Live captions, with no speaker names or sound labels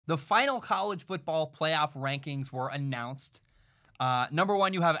The final college football playoff rankings were announced. Number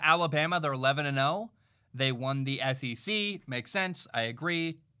one, you have Alabama. They're 11-0. They won the SEC. Makes sense. I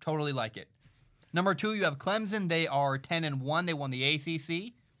agree. Totally like it. Number two, you have Clemson. They are 10-1. They won the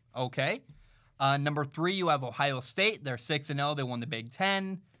ACC. Okay. Number three, you have Ohio State. They're 6-0. They won the Big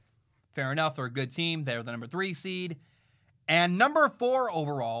Ten. Fair enough. They're a good team. They're the number 3 seed. And number 4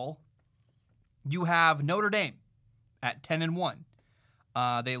 overall, you have Notre Dame at 10-1.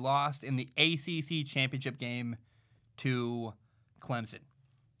 They lost in the ACC championship game to Clemson.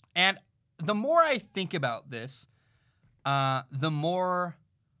 And the more I think about this, the more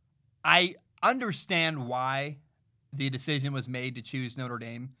I understand why the decision was made to choose Notre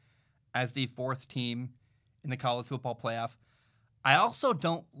Dame as the 4th team in the college football playoff. I also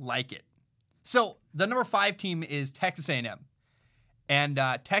don't like it. So the number 5 team is Texas A&M. And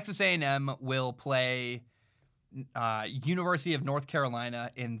Texas A&M will play University of North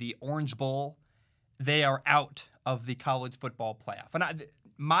Carolina in the Orange Bowl. They are out of the college football playoff. And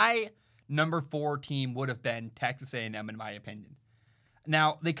my number 4 team would have been Texas A&M, in my opinion.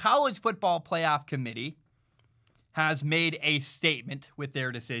 Now, the College Football Playoff Committee has made a statement with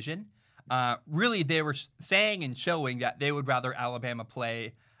their decision. Really, they were saying and showing that they would rather Alabama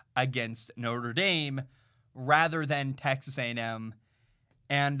play against Notre Dame rather than Texas A&M.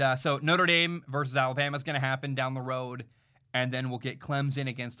 And so Notre Dame versus Alabama is going to happen down the road, and then we'll get Clemson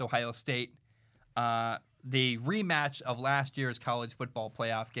against Ohio State, the rematch of last year's college football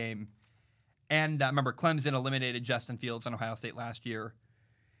playoff game. And remember, Clemson eliminated Justin Fields on Ohio State last year.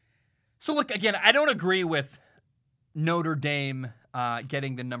 So look, again, I don't agree with Notre Dame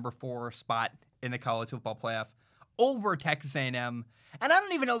getting the number 4 spot in the college football playoff over Texas A&M. And I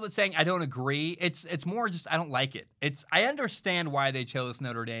don't even know that saying I don't agree. It's more just I don't like it. I understand why they chose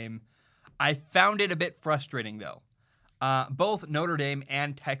Notre Dame. I found it a bit frustrating, though. Both Notre Dame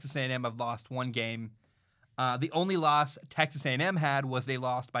and Texas A&M have lost one game. The only loss Texas A&M had was they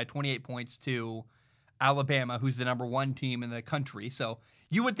lost by 28 points to Alabama, who's the number 1 team in the country. So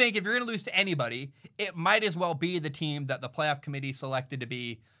you would think if you're going to lose to anybody, it might as well be the team that the playoff committee selected to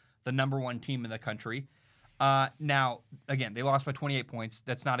be the number 1 team in the country. Now, again, they lost by 28 points.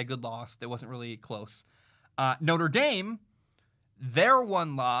 That's not a good loss. That wasn't really close. Notre Dame, their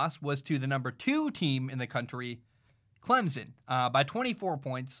one loss was to the number 2 team in the country, Clemson, by 24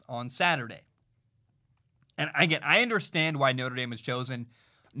 points on Saturday. And again, I understand why Notre Dame was chosen.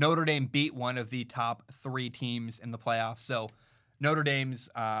 Notre Dame beat one of the top 3 teams in the playoffs. So Notre Dame's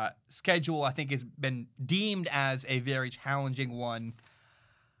schedule, I think, has been deemed as a very challenging one.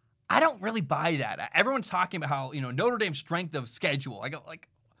 I don't really buy that. Everyone's talking about how, Notre Dame's strength of schedule. Like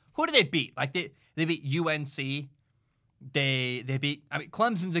who do they beat? Like they beat UNC. They beat,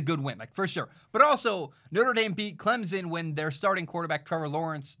 Clemson's a good win, like for sure. But also Notre Dame beat Clemson when their starting quarterback Trevor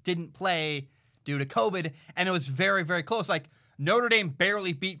Lawrence didn't play due to COVID, and it was very, very close. Like Notre Dame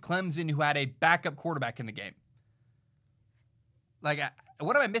barely beat Clemson, who had a backup quarterback in the game. Like,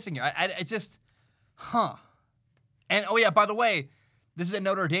 what am I missing here? It's just, And oh yeah, by the way, this is a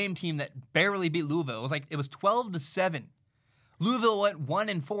Notre Dame team that barely beat Louisville. It was 12-7. Louisville went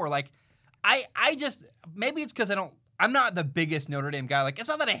 1-4. Like, I just, maybe it's because I'm not the biggest Notre Dame guy. Like, it's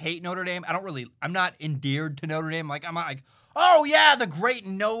not that I hate Notre Dame. I'm not endeared to Notre Dame. Like, I'm not like, oh yeah, the great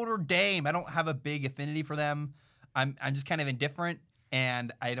Notre Dame. I don't have a big affinity for them. I'm just kind of indifferent,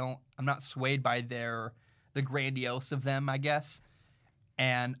 and I'm not swayed by the grandiose of them, I guess.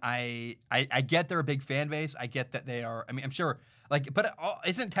 And I get they're a big fan base. I get that they are. I'm sure. Like, but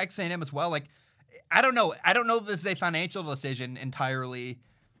isn't Texas A&M as well? Like, I don't know. I don't know if this is a financial decision entirely.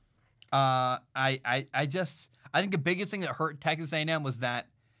 I think the biggest thing that hurt Texas A&M was that,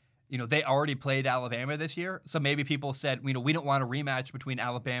 they already played Alabama this year. So maybe people said, we don't want a rematch between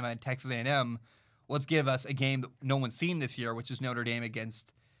Alabama and Texas A&M. Let's give us a game that no one's seen this year, which is Notre Dame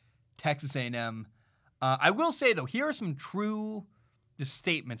against Texas A&M. I will say, though, here are some true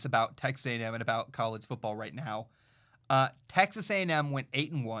statements about Texas A&M and about college football right now. Texas A&M went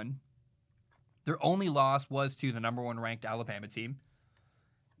 8-1. Their only loss was to the number 1 ranked Alabama team.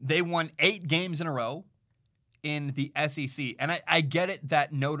 They won 8 games in a row in the SEC. And I get it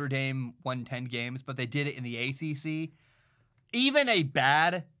that Notre Dame won 10 games, but they did it in the ACC. Even a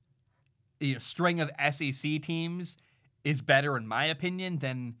bad string of SEC teams is better, in my opinion,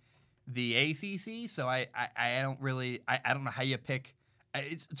 than the ACC. So I don't know how you pick.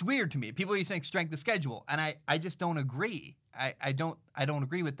 It's weird to me. People are saying strength of schedule, and I just don't agree. I don't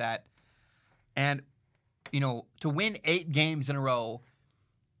agree with that. And to win 8 games in a row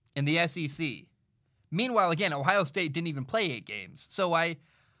in the SEC. Meanwhile, again, Ohio State didn't even play 8 games. So I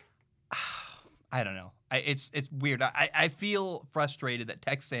don't know. It's weird. I feel frustrated that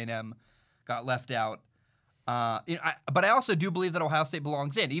Texas A&M got left out. But I also do believe that Ohio State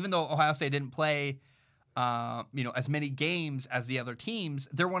belongs in, even though Ohio State didn't play, as many games as the other teams.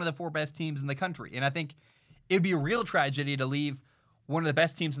 They're one of the 4 best teams in the country, and I think it'd be a real tragedy to leave one of the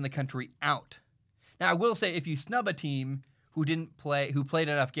best teams in the country out. Now, I will say, if you snub a team who didn't play, who played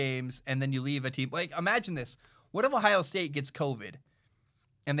enough games, and then you leave a team, like, imagine this: what if Ohio State gets COVID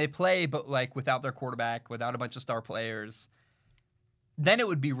and they play, but like without their quarterback, without a bunch of star players? Then it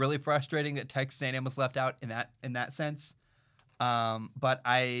would be really frustrating that Texas A&M was left out in that sense. But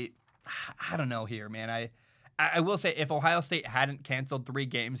I don't know here, man. I will say, if Ohio State hadn't canceled 3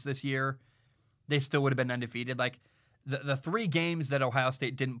 games this year, they still would have been undefeated. Like, the 3 games that Ohio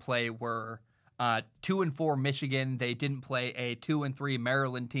State didn't play were 2-4 Michigan. They didn't play a 2-3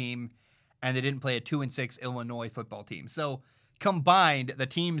 Maryland team, and they didn't play a 2-6 Illinois football team. So combined, the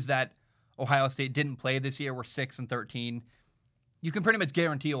teams that Ohio State didn't play this year were 6-13. You can pretty much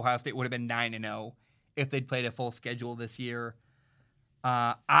guarantee Ohio State would have been 9-0 if they'd played a full schedule this year.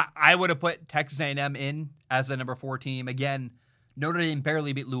 I would have put Texas A&M in as the number 4 team. Again, Notre Dame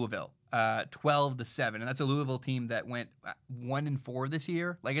barely beat Louisville, 12-7, and that's a Louisville team that went 1-4 this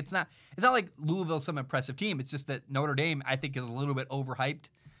year. Like, it's not like Louisville's some impressive team. It's just that Notre Dame, I think, is a little bit overhyped.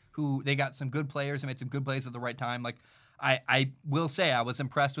 They got some good players and made some good plays at the right time. Like, I will say I was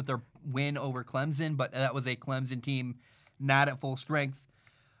impressed with their win over Clemson, but that was a Clemson team not at full strength.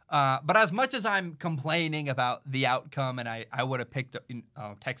 But as much as I'm complaining about the outcome, and I would have picked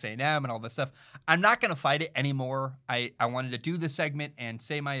Texas A&M and all this stuff, I'm not going to fight it anymore. I wanted to do this segment and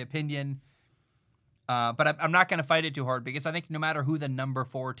say my opinion, but I'm not going to fight it too hard, because I think no matter who the number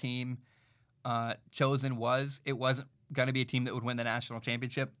 4 team chosen was, it wasn't going to be a team that would win the national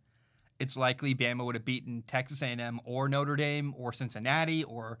championship. It's likely Bama would have beaten Texas A&M or Notre Dame or Cincinnati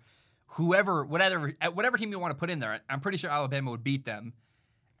or whoever, whatever team you want to put in there. I'm pretty sure Alabama would beat them.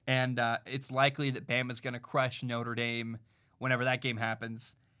 And it's likely that Bama's going to crush Notre Dame whenever that game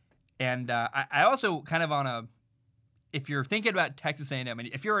happens. And I also kind of if you're thinking about Texas A&M, and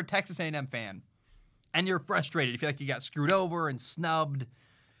if you're a Texas A&M fan and you're frustrated, you feel like you got screwed over and snubbed,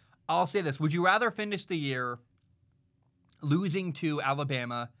 I'll say this: would you rather finish the year losing to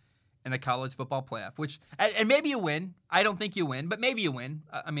Alabama in the college football playoff, and maybe you win? I don't think you win, but maybe you win.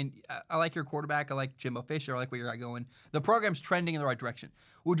 I mean, I like your quarterback. I like Jimbo Fisher. I like where you're going. The program's trending in the right direction.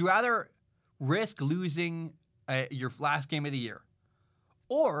 Would you rather risk losing your last game of the year?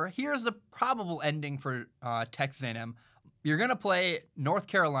 Or here's the probable ending for Texas A&M. You're going to play North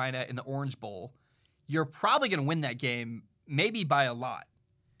Carolina in the Orange Bowl. You're probably going to win that game, maybe by a lot.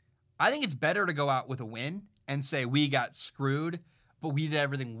 I think it's better to go out with a win and say we got screwed, but we did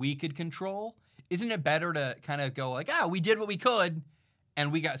everything we could control. Isn't it better to kind of go like, we did what we could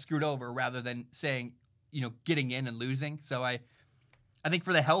and we got screwed over, rather than saying, getting in and losing? So I think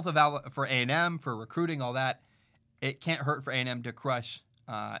for the health of for A&M, for recruiting, all that, it can't hurt for A&M to crush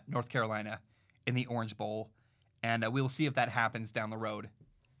North Carolina in the Orange Bowl. And we'll see if that happens down the road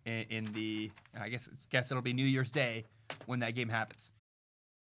in the, I guess it'll be New Year's Day when that game happens.